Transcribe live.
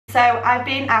So I've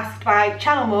been asked by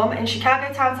Channel Mum in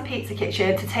Chicago Town's Pizza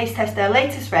Kitchen to taste test their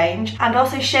latest range and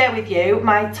also share with you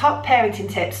my top parenting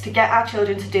tips to get our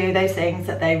children to do those things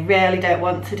that they really don't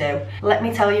want to do. Let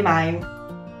me tell you mine.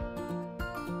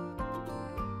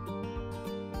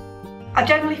 I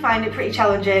generally find it pretty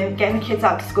challenging getting the kids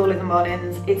out to school in the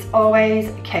mornings. It's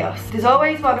always chaos. There's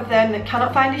always one of them that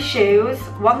cannot find his shoes,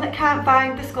 one that can't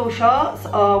find the school shorts,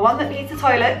 or one that needs the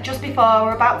toilet just before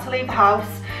we're about to leave the house.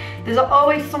 There's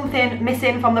always something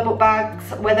missing from the book bags,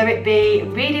 whether it be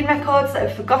reading records that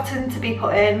have forgotten to be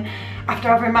put in after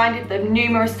I've reminded them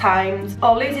numerous times,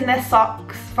 or losing their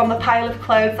socks from the pile of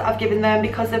clothes that I've given them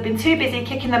because they've been too busy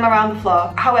kicking them around the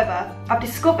floor. However, I've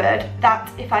discovered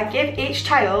that if I give each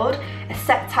child a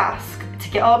set task to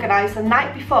get organised the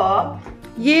night before,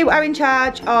 you are in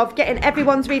charge of getting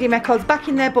everyone's reading records back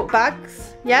in their book bags.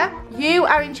 Yeah? You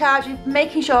are in charge of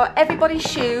making sure everybody's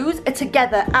shoes are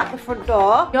together at the front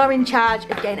door. You're in charge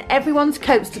of getting everyone's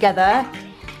coats together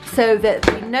so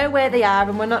that we know where they are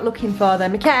and we're not looking for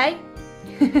them, okay?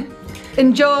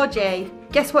 And Georgie,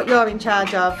 guess what you're in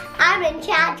charge of? I'm in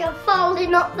charge of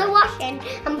folding up the washing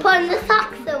and putting the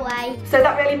socks away. So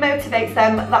that really motivates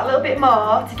them that little bit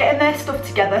more to getting their stuff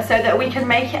together so that we can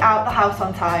make it out the house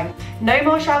on time. No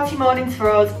more shouty mornings for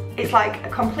us. It's like a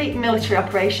complete military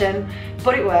operation,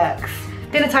 but it works.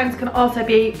 Dinner times can also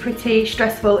be pretty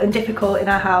stressful and difficult in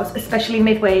our house, especially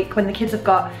midweek when the kids have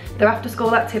got their after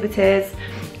school activities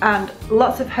and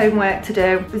lots of homework to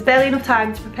do. There's barely enough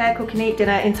time to prepare, cook and eat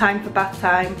dinner in time for bath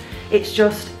time. It's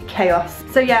just chaos.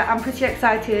 So yeah, I'm pretty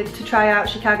excited to try out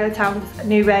Chicago Town's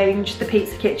new range, the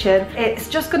Pizza Kitchen. It's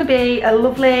just going to be a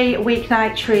lovely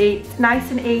weeknight treat,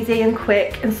 nice and easy and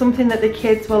quick, and something that the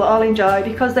kids will all enjoy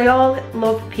because they all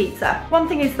love pizza. One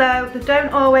thing is though, they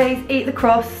don't always eat the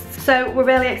crusts, so we're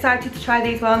really excited to try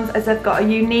these ones as they've got a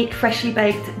unique freshly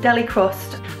baked deli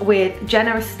crust with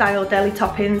generous style deli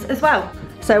toppings as well.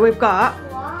 So we've got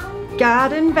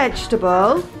garden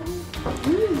vegetable,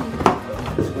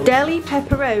 deli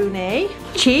pepperoni,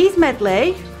 cheese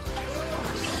medley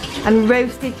and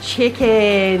roasted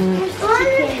chicken.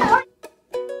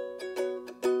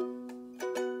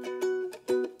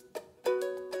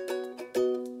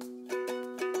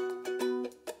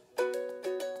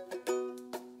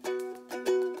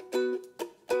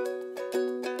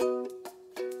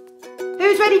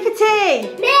 Who's ready for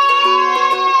tea? Me!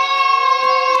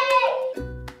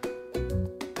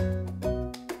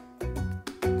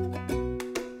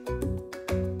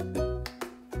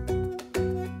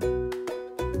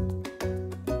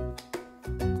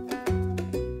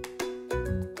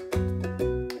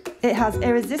 It has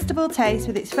irresistible taste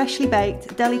with its freshly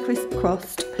baked deli crisp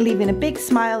crust, leaving a big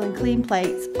smile and clean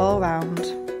plates all round.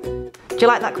 Do you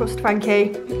like that crust,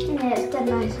 Frankie? Yeah, it's dead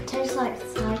nice. It tastes like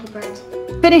cider bread.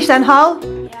 Finish then, Hol?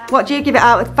 Yeah. What do you give it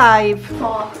out of 5?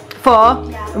 4. 4?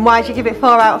 Yeah. And why do you give it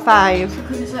 4 out of 5?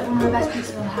 Because it's like one of the best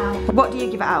pizzas I've had. What do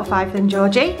you give it out of 5 then,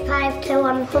 Georgie? 5 to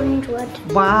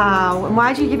 100. Wow, and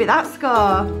why do you give it that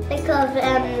score? Because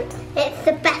it's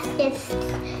the bestest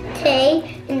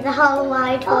tea in the whole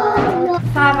wide world.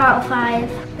 5 out of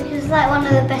 5. Because it's like one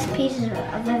of the best pizzas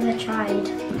I've ever tried.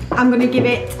 I'm going to give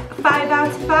it 5 out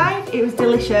of 5. It was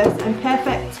delicious and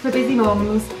perfect for busy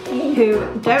mums who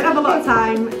don't have a lot of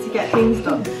time to get things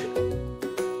done.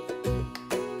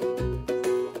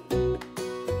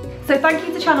 So thank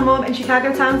you to Channel Mum and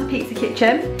Chicago Town's Pizza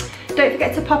Kitchen. Don't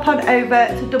forget to pop on over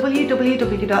to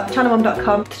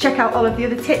www.channelmum.com to check out all of the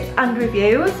other tips and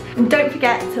reviews. And don't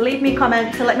forget to leave me a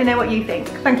comment to let me know what you think.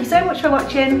 Thank you so much for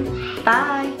watching.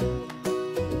 Bye.